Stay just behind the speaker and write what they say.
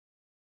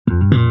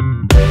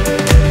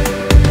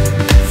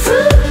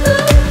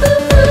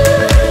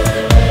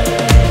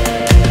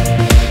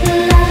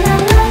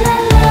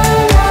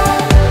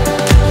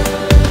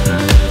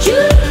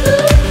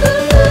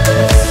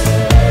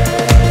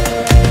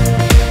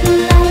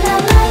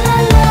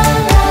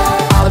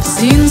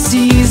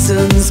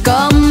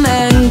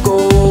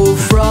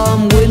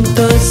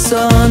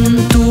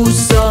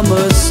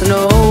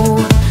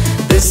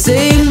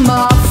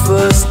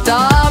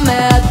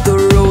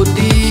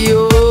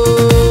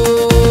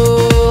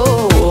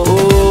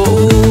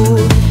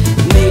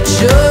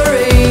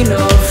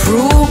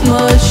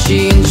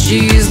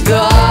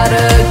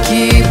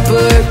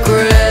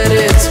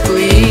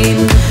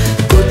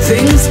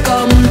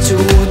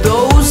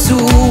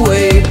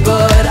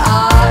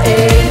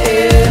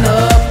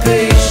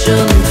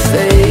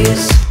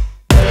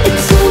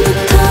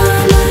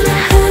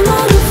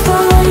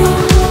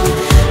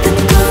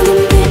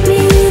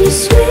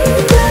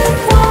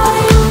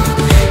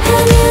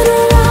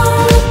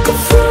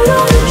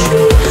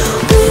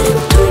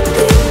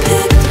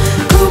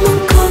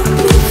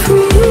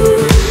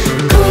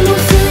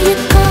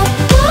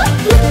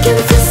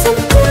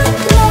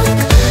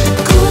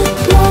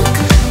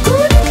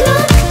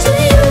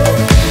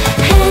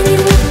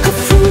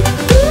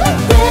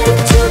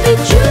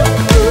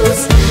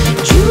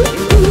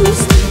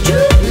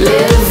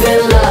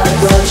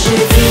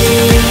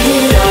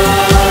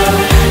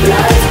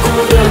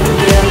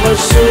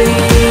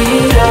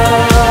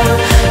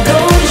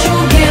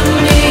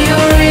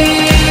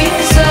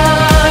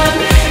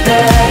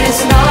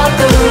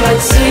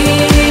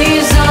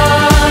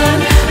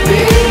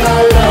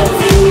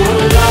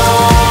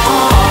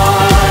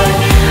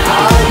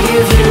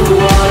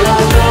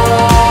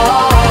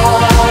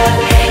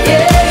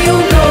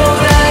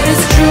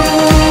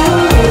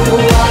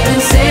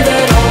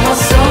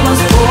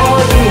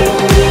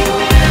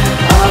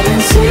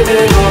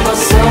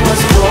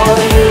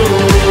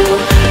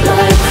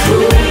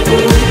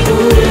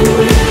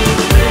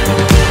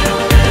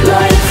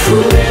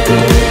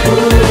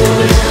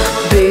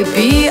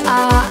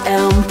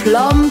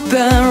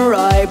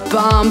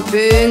I'm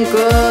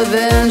pinker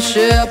than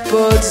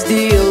shepherd's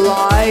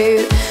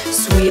delight,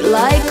 sweet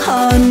like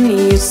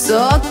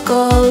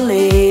honeysuckle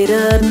late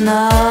at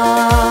night.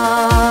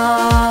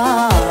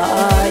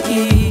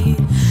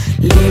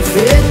 Leave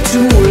it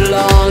too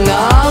long,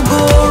 I'll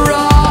go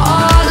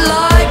rot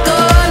like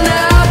an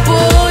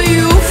apple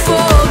you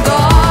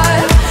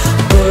forgot.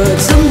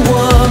 Birds and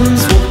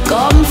worms will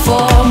come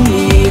for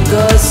me,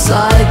 the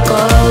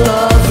cycle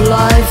of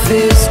life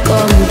is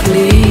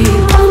complete.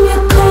 I'm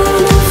your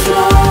kind of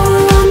flower,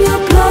 I'm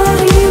your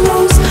bloody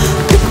rose.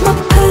 Pick my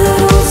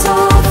petals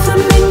off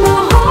and make my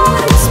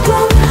heart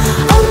explode.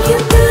 I'm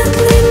your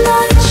deadly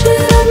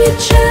nightshade, I'm your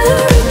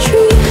cherry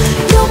tree.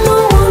 You're my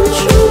one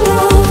true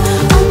love,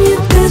 I'm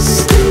your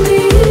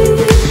destiny.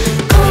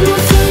 Come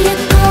and fill your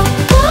cup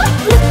up,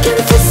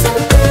 looking for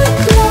some good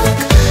luck.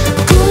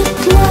 Good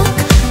luck,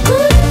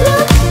 good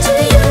luck to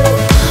you.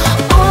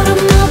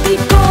 Autumn will be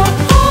gone,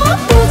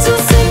 birds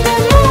will sing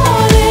their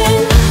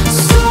morning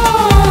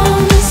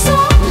song.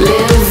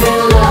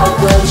 Living la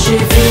dolce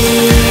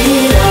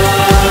vita,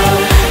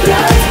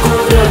 life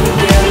couldn't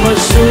get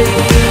much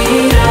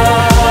sweeter.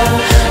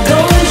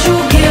 Don't you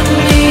give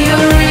me a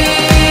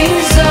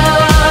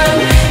reason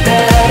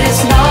that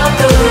it's not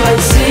the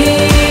right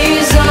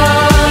season.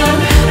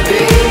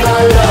 Babe,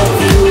 I love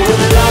you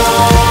a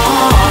lot,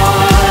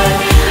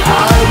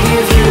 I'll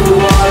give you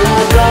all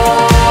I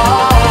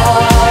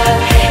got.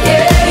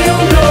 Yeah, you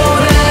know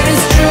that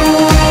it's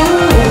true.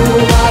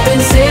 I've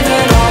been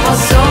saving all my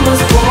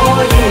summers for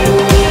you.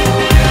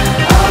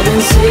 I've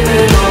been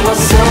saving all my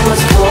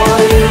summers for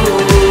you.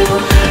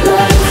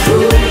 Like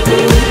fruit,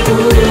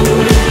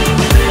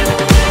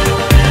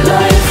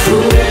 like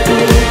fruit.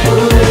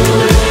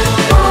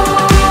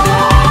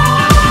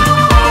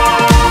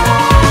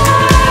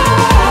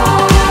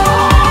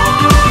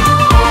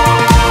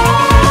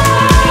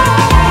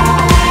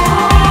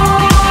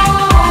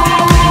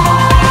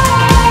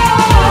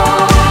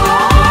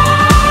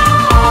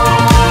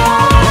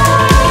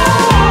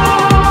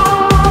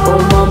 Oh,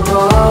 my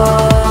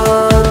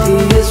body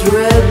is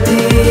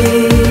ready.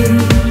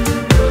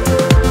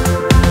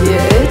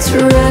 Yeah, it's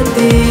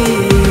ready.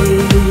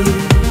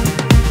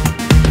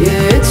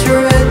 Yeah, it's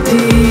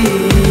ready.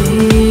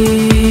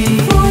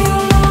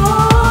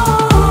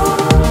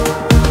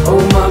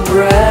 Oh, my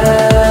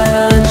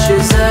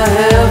branches are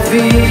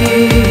heavy.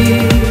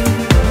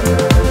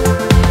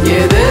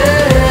 Yeah,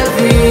 they're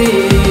heavy.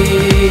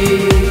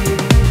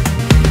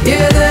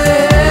 Yeah,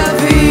 they're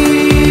heavy.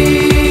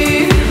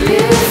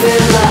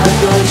 Living la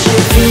dolce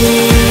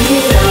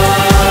vita,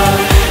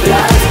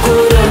 life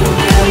couldn't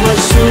get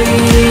much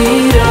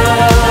sweeter.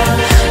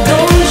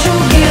 Don't you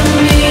give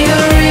me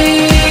a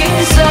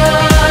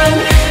reason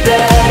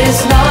that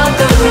it's not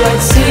the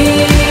right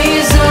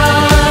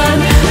season.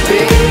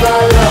 Babe, I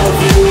love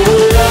you a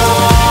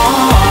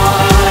lot,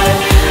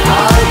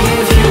 I'll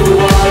give you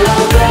all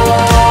I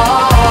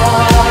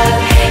got.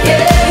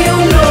 Yeah, you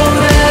know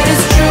that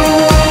it's true.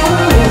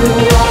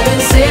 I've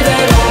been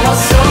saving all my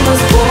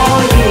summers for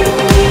you.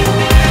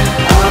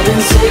 I've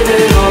been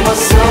saving all my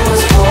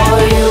summers for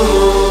you.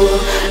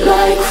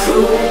 Like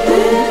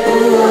fruit.